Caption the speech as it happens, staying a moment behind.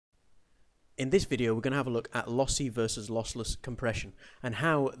In this video, we're going to have a look at lossy versus lossless compression and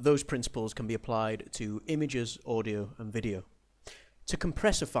how those principles can be applied to images, audio, and video. To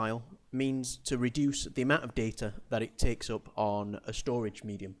compress a file means to reduce the amount of data that it takes up on a storage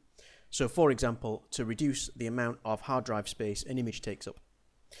medium. So, for example, to reduce the amount of hard drive space an image takes up.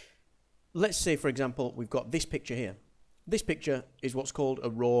 Let's say, for example, we've got this picture here. This picture is what's called a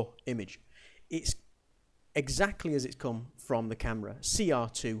raw image. It's exactly as it's come from the camera.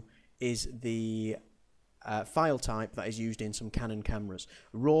 CR2 is the file type that is used in some Canon cameras.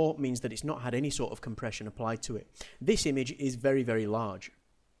 RAW means that it's not had any sort of compression applied to it. This image is very, very large.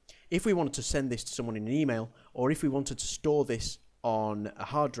 If we wanted to send this to someone in an email, or if we wanted to store this on a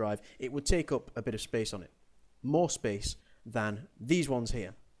hard drive, it would take up a bit of space on it. More space than these ones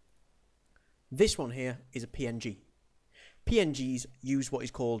here. This one here is a PNG. PNGs use what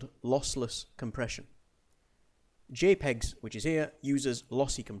is called lossless compression. JPEGs, which is here, uses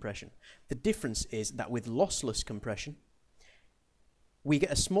lossy compression. The difference is that with lossless compression, we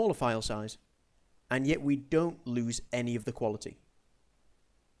get a smaller file size, and yet we don't lose any of the quality.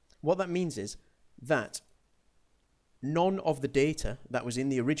 What that means is that none of the data that was in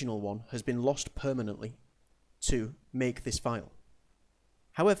the original one has been lost permanently to make this file.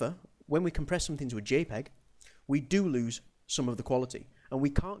 However, when we compress something to a JPEG, we do lose some of the quality, and we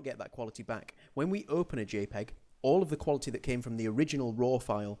can't get that quality back. When we open a JPEG, all of the quality that came from the original RAW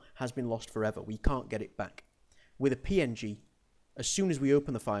file has been lost forever. We can't get it back. With a PNG, as soon as we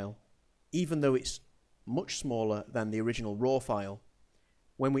open the file, even though it's much smaller than the original RAW file,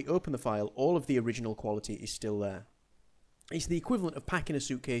 when we open the file, all of the original quality is still there. It's the equivalent of packing a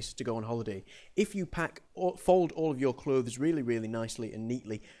suitcase to go on holiday. If you fold all of your clothes really, really nicely and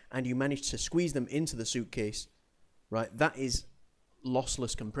neatly, and you manage to squeeze them into the suitcase, right, that is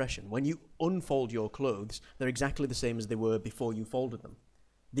lossless compression. When you unfold your clothes, they're exactly the same as they were before you folded them.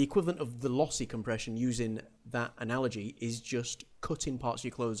 The equivalent of the lossy compression using that analogy is just cutting parts of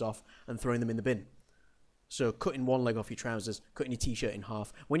your clothes off and throwing them in the bin. So cutting one leg off your trousers, cutting your t-shirt in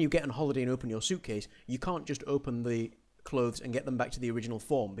half. When you get on holiday and open your suitcase, you can't just open the clothes and get them back to the original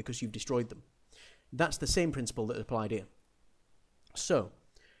form because you've destroyed them. That's the same principle that applied here. So,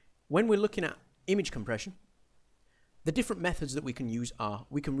 when we're looking at image compression, the different methods that we can use are,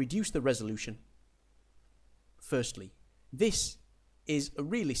 we can reduce the resolution. Firstly, this is a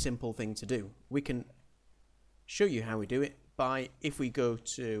really simple thing to do. We can show you how we do it by, if we go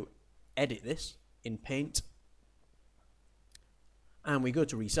to edit this in Paint, and we go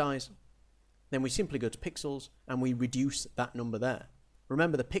to resize, then we simply go to pixels and we reduce that number there.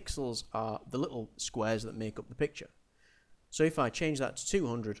 Remember, the pixels are the little squares that make up the picture. So if I change that to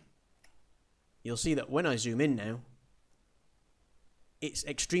 200, you'll see that when I zoom in now, it's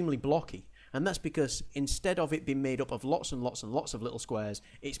extremely blocky, and that's because instead of it being made up of lots and lots and lots of little squares,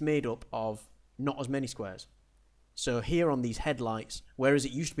 it's made up of not as many squares. So here on these headlights, whereas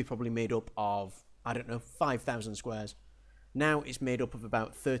it used to be probably made up of, I don't know, 5,000 squares, now it's made up of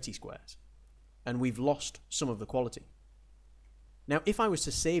about 30 squares, and we've lost some of the quality. Now, if I was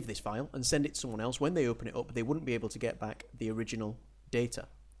to save this file and send it to someone else, when they open it up, they wouldn't be able to get back the original data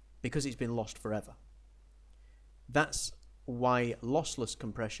because it's been lost forever. That's why lossless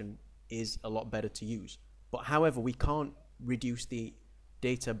compression is a lot better to use. But however, we can't reduce the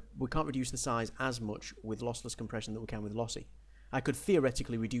data, we can't reduce the size as much with lossless compression that we can with lossy. I could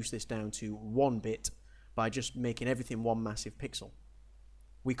theoretically reduce this down to 1 bit by just making everything one massive pixel.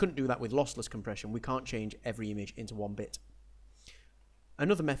 We couldn't do that with lossless compression. We can't change every image into 1 bit.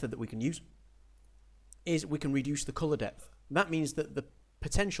 Another method that we can use is we can reduce the color depth. That means that the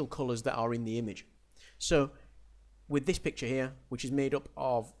potential colors that are in the image. So with this picture here, which is made up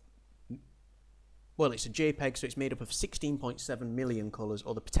of, well, it's a JPEG, so it's made up of 16.7 million colors,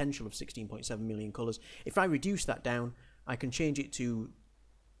 or the potential of 16.7 million colors. If I reduce that down, I can change it to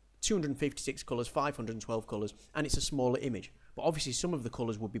 256 colors, 512 colors, and it's a smaller image. But obviously some of the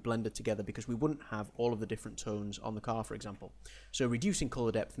colors would be blended together because we wouldn't have all of the different tones on the car, for example. So reducing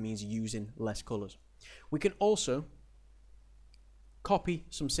color depth means using less colors. We can also copy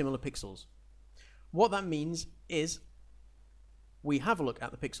some similar pixels. What that means is we have a look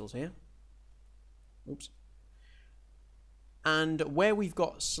at the pixels here. Oops. And where we've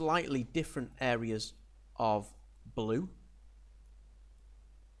got slightly different areas of blue,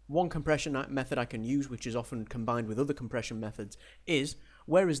 one compression method I can use, which is often combined with other compression methods, is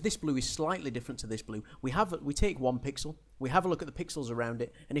whereas this blue is slightly different to this blue, we take one pixel, we have a look at the pixels around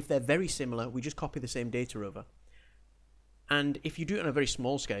it, and if they're very similar, we just copy the same data over. And if you do it on a very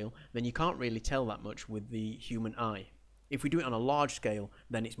small scale, then you can't really tell that much with the human eye. If we do it on a large scale,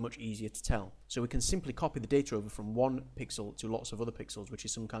 then it's much easier to tell. So we can simply copy the data over from one pixel to lots of other pixels, which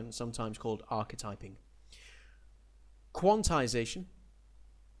is sometimes called archetyping. Quantization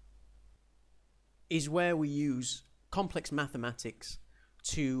is where we use complex mathematics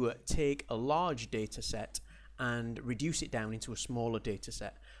to take a large data set and reduce it down into a smaller data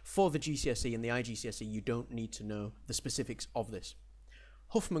set. For the GCSE and the IGCSE, you don't need to know the specifics of this.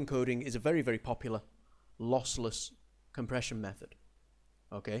 Huffman coding is a very, very popular lossless compression method.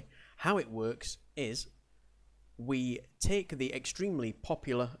 Okay, how it works is we take the extremely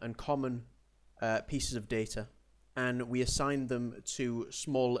popular and common pieces of data and we assign them to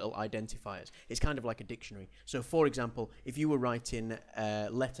small little identifiers. It's kind of like a dictionary. So for example, if you were writing a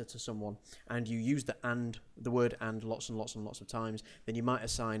letter to someone and you use the word and lots and lots and lots of times, then you might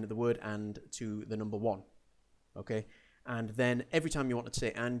assign the word and to the number 1. Okay, and then every time you wanted to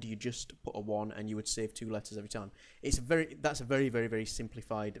say and, you just put a 1 and you would save 2 letters every time. That's a very, very, very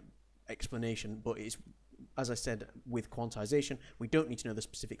simplified explanation, but it's, as I said, with quantization, we don't need to know the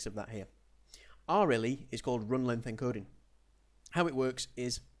specifics of that here. RLE is called run length encoding. How it works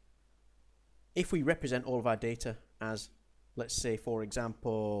is, if we represent all of our data as, let's say, for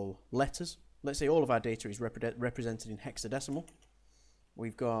example, letters. Let's say all of our data is represented in hexadecimal.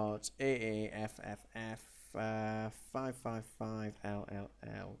 We've got AAFFF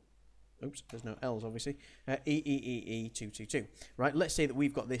 555LLL. Oops, there's no L's obviously. EEEE222. Right, let's say that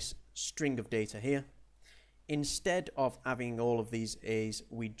we've got this string of data here. Instead of having all of these A's,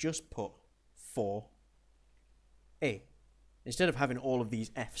 we just put 4A. Instead of having all of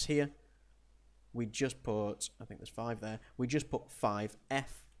these F's here, we just put, I think there's 5 there, we just put 5F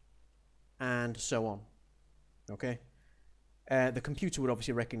and so on. Okay? The computer would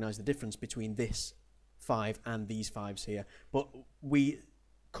obviously recognize the difference between this 5 and these 5s here, but we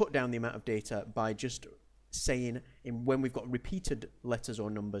cut down the amount of data by just saying, when we've got repeated letters or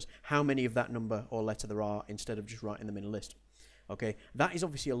numbers, how many of that number or letter there are, instead of just writing them in a list. Okay, that is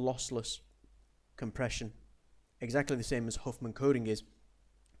obviously a lossless compression, exactly the same as Huffman coding is,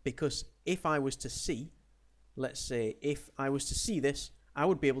 because if I was to see, let's say, if I was to see this, I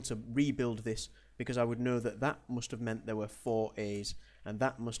would be able to rebuild this, because I would know that that must have meant there were 4 A's, and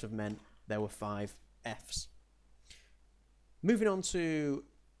that must have meant there were 5 F's. Moving on to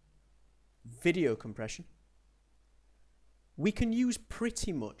video compression, we can use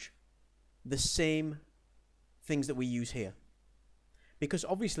pretty much the same things that we use here, because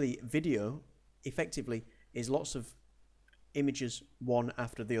obviously video effectively is lots of images one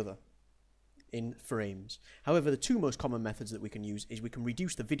after the other in frames. However, the two most common methods that we can use is we can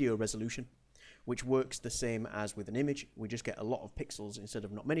reduce the video resolution, which works the same as with an image. We just get a lot of pixels instead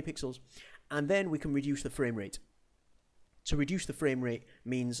of not many pixels. And then we can reduce the frame rate. To reduce the frame rate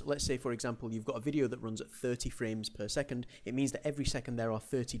means, let's say for example, you've got a video that runs at 30 frames per second. It means that every second there are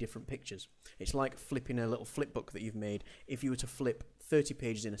 30 different pictures. It's like flipping a little flip book that you've made. If you were to flip 30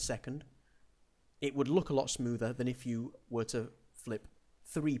 pages in a second, it would look a lot smoother than if you were to flip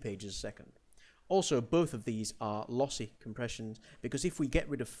 3 pages a second. Also, both of these are lossy compressions, because if we get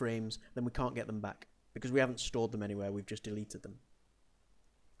rid of frames, then we can't get them back, because we haven't stored them anywhere, we've just deleted them.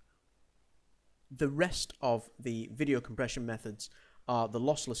 The rest of the video compression methods are the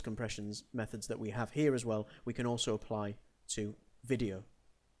lossless compressions methods that we have here as well. We can also apply to video.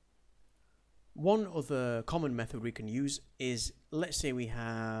 One other common method we can use is, let's say we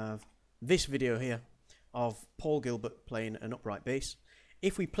have this video here of Paul Gilbert playing an upright bass.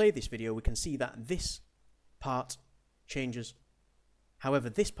 If we play this video, we can see that this part changes.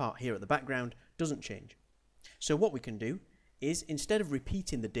 However, this part here at the background doesn't change. So what we can do is, instead of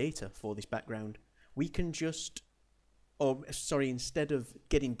repeating the data for this background, we can just, instead of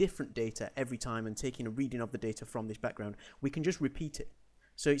getting different data every time and taking a reading of the data from this background, we can just repeat it.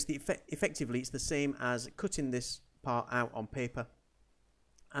 So it's effectively, it's the same as cutting this part out on paper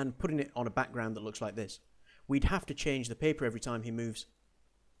and putting it on a background that looks like this. We'd have to change the paper every time he moves,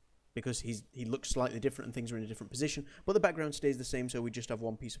 because he looks slightly different and things are in a different position, but the background stays the same, so we just have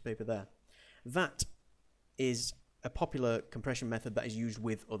one piece of paper there. That is a popular compression method that is used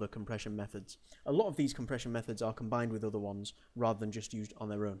with other compression methods. A lot of these compression methods are combined with other ones rather than just used on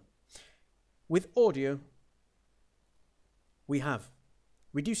their own. With audio, we have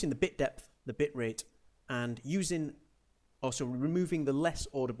reducing the bit depth, the bit rate, and also removing the less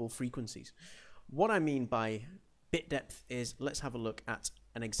audible frequencies. What I mean by bit depth is, let's have a look at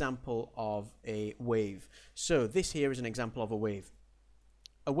an example of a wave. So this here is an example of a wave.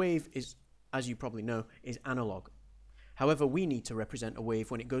 A wave is, as you probably know, is analog. However, we need to represent a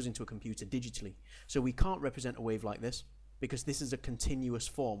wave when it goes into a computer digitally. So we can't represent a wave like this. because this is a continuous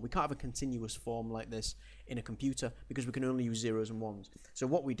form. We can't have a continuous form like this in a computer because we can only use zeros and ones. So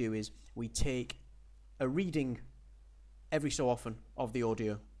what we do is we take a reading every so often of the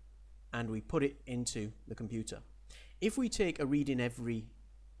audio and we put it into the computer. If we take a reading every,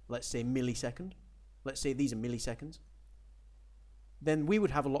 let's say, millisecond, let's say these are milliseconds, then we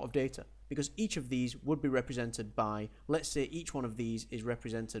would have a lot of data because each of these would be represented by, let's say each one of these is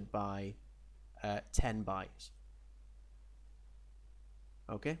represented by 10 bytes.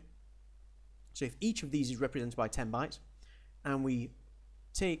 Okay? So if each of these is represented by 10 bytes and we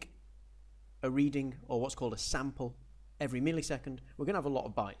take a reading or what's called a sample every millisecond, we're going to have a lot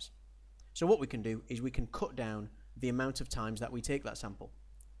of bytes. So what we can do is we can cut down the amount of times that we take that sample.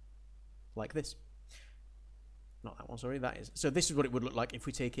 Like this. Not that one, sorry, that is. So this is what it would look like if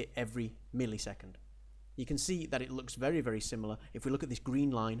we take it every millisecond. You can see that it looks very, very similar. If we look at this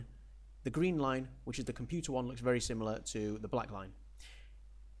green line, the green line, which is the computer one, looks very similar to the black line.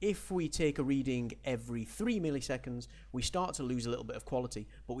 If we take a reading every 3 milliseconds, we start to lose a little bit of quality,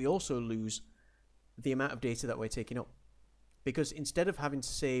 but we also lose the amount of data that we're taking up. Because instead of having to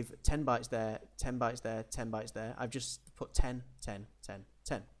save 10 bytes there, 10 bytes there, 10 bytes there, I've just put 10, 10, 10,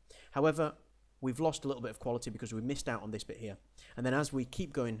 10. However, we've lost a little bit of quality because we missed out on this bit here. And then as we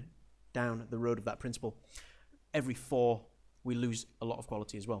keep going down the road of that principle, every 4 we lose a lot of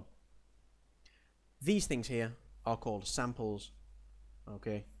quality as well. These things here are called samples.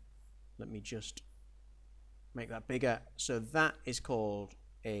 Okay, let me just make that bigger. So that is called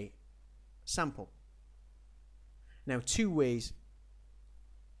a sample. Now, 2 ways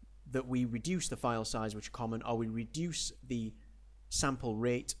that we reduce the file size, which are common, are we reduce the sample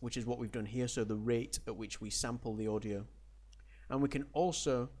rate, which is what we've done here, so the rate at which we sample the audio. And we can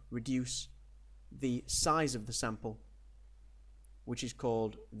also reduce the size of the sample, which is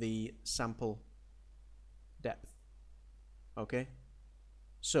called the sample depth. Okay?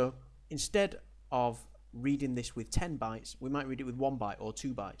 So instead of reading this with 10 bytes, we might read it with 1 byte or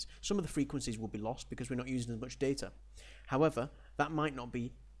 2 bytes. Some of the frequencies will be lost because we're not using as much data. However, that might not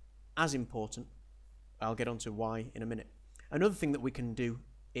be as important. I'll get onto why in a minute. Another thing that we can do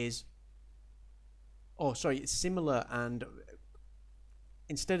is, it's similar, and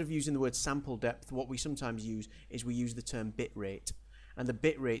instead of using the word sample depth, what we sometimes use is we use the term bit rate. And the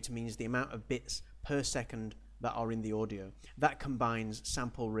bit rate means the amount of bits per second that are in the audio. That combines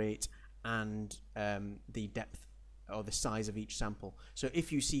sample rate and the depth or the size of each sample. So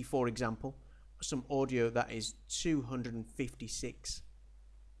if you see, for example, some audio that is 256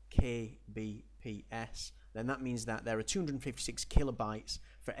 kbps, then that means that there are 256 kilobytes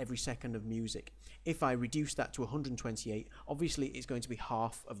for every second of music. If I reduce that to 128, obviously it's going to be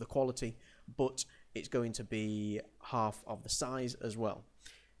half of the quality, but it's going to be half of the size as well.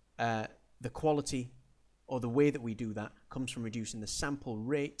 The quality, or the way that we do that, comes from reducing the sample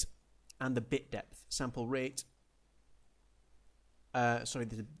rate and the bit depth. Sample rate,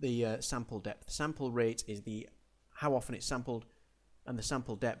 the sample depth. Sample rate is how often it's sampled, and the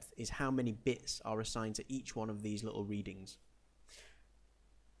sample depth is how many bits are assigned to each one of these little readings.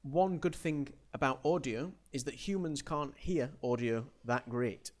 One good thing about audio is that humans can't hear audio that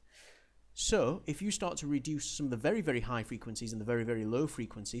great. So if you start to reduce some of the very, very high frequencies and the very, very low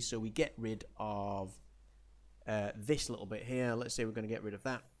frequencies, so we get rid of this little bit here, let's say we're going to get rid of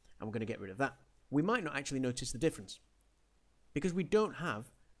that, and we're going to get rid of that, we might not actually notice the difference because we don't have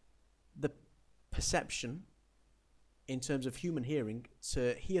the perception in terms of human hearing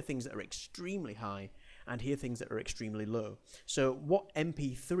to hear things that are extremely high and hear things that are extremely low. So what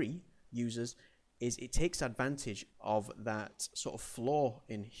MP3 uses is it takes advantage of that sort of flaw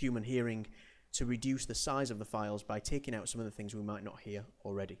in human hearing to reduce the size of the files by taking out some of the things we might not hear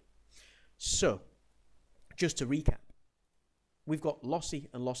already. So just to recap, we've got lossy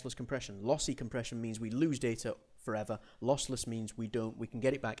and lossless compression. Lossy compression means we lose data forever. Lossless means we can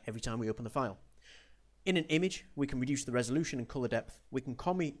get it back every time we open the file. In an image, we can reduce the resolution and color depth. We can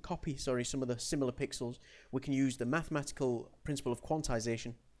copy some of the similar pixels. We can use the mathematical principle of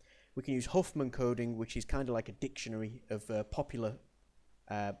quantization. We can use Huffman coding, which is kind of like a dictionary of popular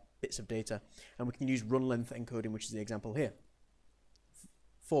bits of data. And we can use run length encoding, which is the example here.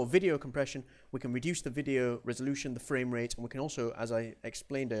 For video compression, we can reduce the video resolution, the frame rate, and we can also, as I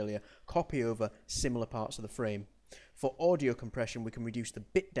explained earlier, copy over similar parts of the frame. For audio compression, we can reduce the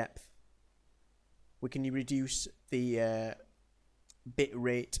bit depth. We can reduce the bit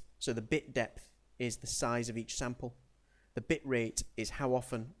rate. So the bit depth is the size of each sample. The bit rate is how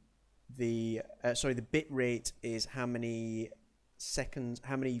often the bit rate is how many seconds,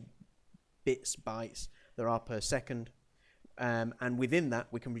 how many bits, bytes there are per second. And within that,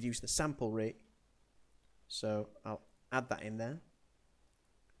 we can reduce the sample rate. So I'll add that in there.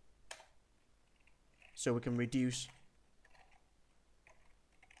 So we can reduce,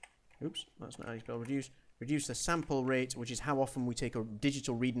 oops, that's not how you spell reduce the sample rate, which is how often we take a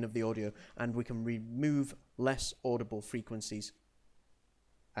digital reading of the audio, and we can remove less audible frequencies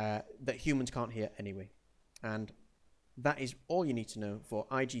that humans can't hear anyway. And that is all you need to know for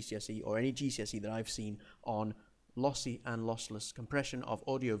iGCSE or any GCSE that I've seen on lossy and lossless compression of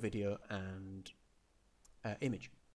audio, video, and image.